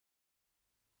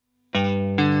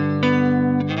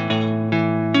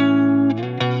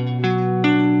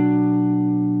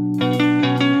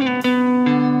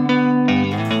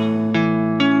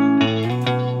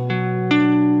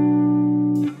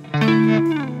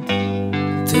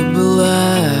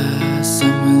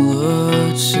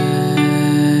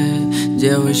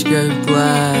Девочка в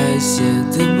классе,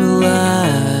 ты была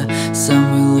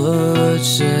самой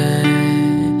лучшей.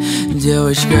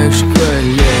 Девочка в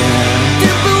школе, ты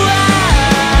была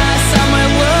самой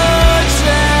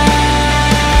лучшей.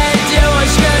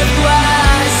 Девочка в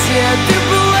классе, ты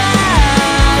была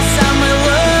самой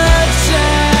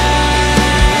лучшей.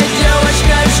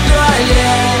 Девочка в школе,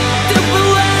 ты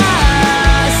была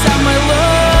самой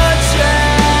лучшей.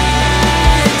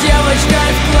 Девочка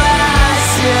в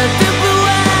классе, ты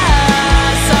была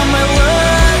самой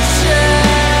лучшей.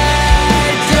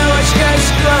 Девочка в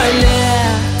школе.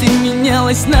 Ты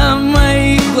менялась на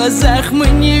моих глазах, мы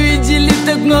не видели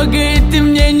так много, и ты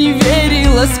мне не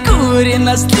верила. С кури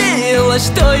наслеила,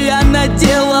 что я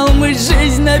наделал, мы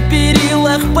жизнь на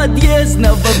перилах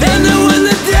подъездного. And I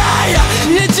wanna die,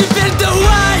 я теперь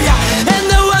твоя.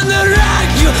 And I wanna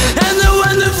rock you, and I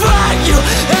wanna fuck you.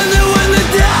 And I wanna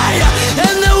die,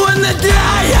 and I wanna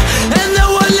die. And I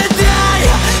wanna die,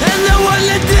 and I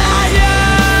wanna die.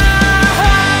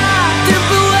 Ты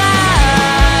была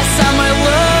самой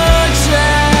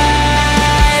лучшей.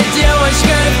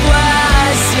 Девочка в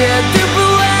классе, ты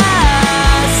была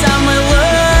самой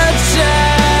лучшей.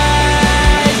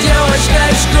 Девочка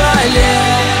в школе,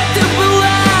 ты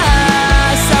была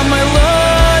самой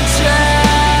лучшей.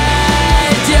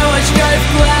 Девочка в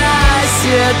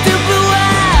классе, ты была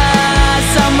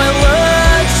самой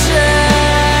лучшей.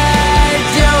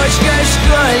 Девочка в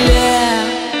школе.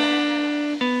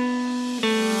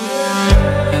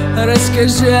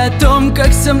 Расскажи о том,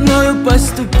 как со мною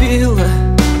поступила.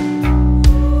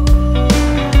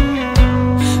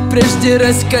 Прежде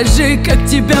расскажи, как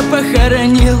тебя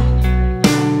похоронил.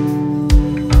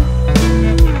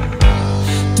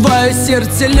 Твое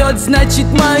сердце лед, значит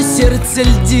мое сердце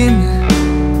льдин.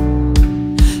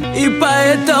 И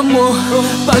поэтому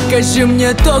покажи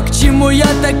мне то, к чему я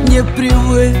так не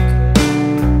привык.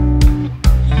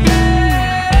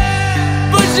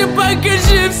 Боже,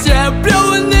 покажи все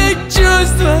оплеванные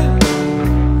чувства,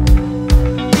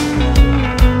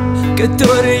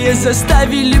 которые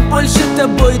заставили больше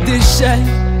тобой дышать.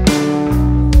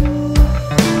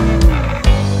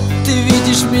 Ты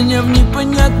видишь меня в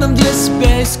непонятном для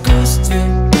себя искусстве,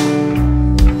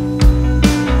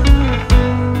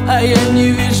 а я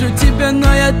не вижу тебя,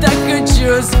 но я так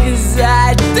хочу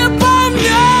сказать. Ты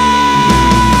помнишь?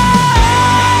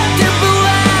 Ты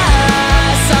была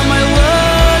самой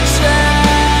лучшей.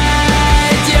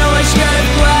 Девочка в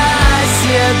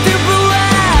классе, ты была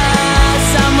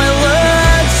самой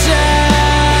лучшей.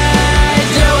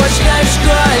 Девочка в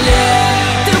школе,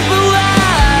 ты была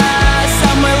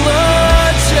самой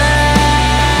лучшей.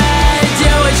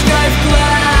 Девочка в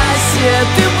классе,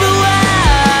 ты была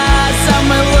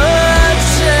самой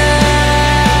лучшей.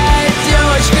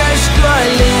 Девочка в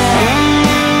школе.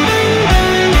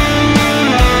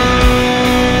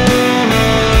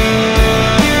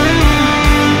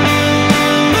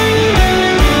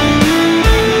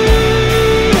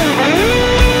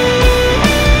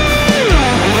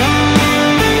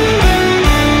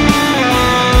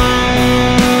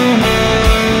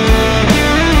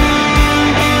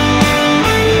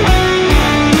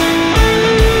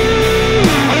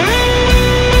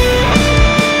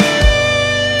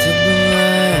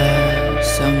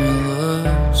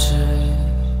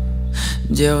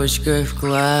 Девочкой в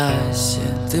классе,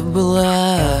 ты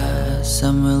была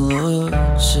самой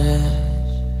лучшей.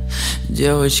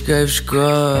 Девочкой в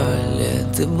школе,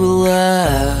 ты была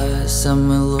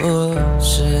самой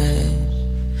лучшей.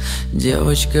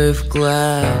 Девочкой в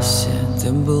классе,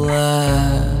 ты была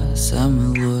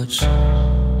самой лучшей.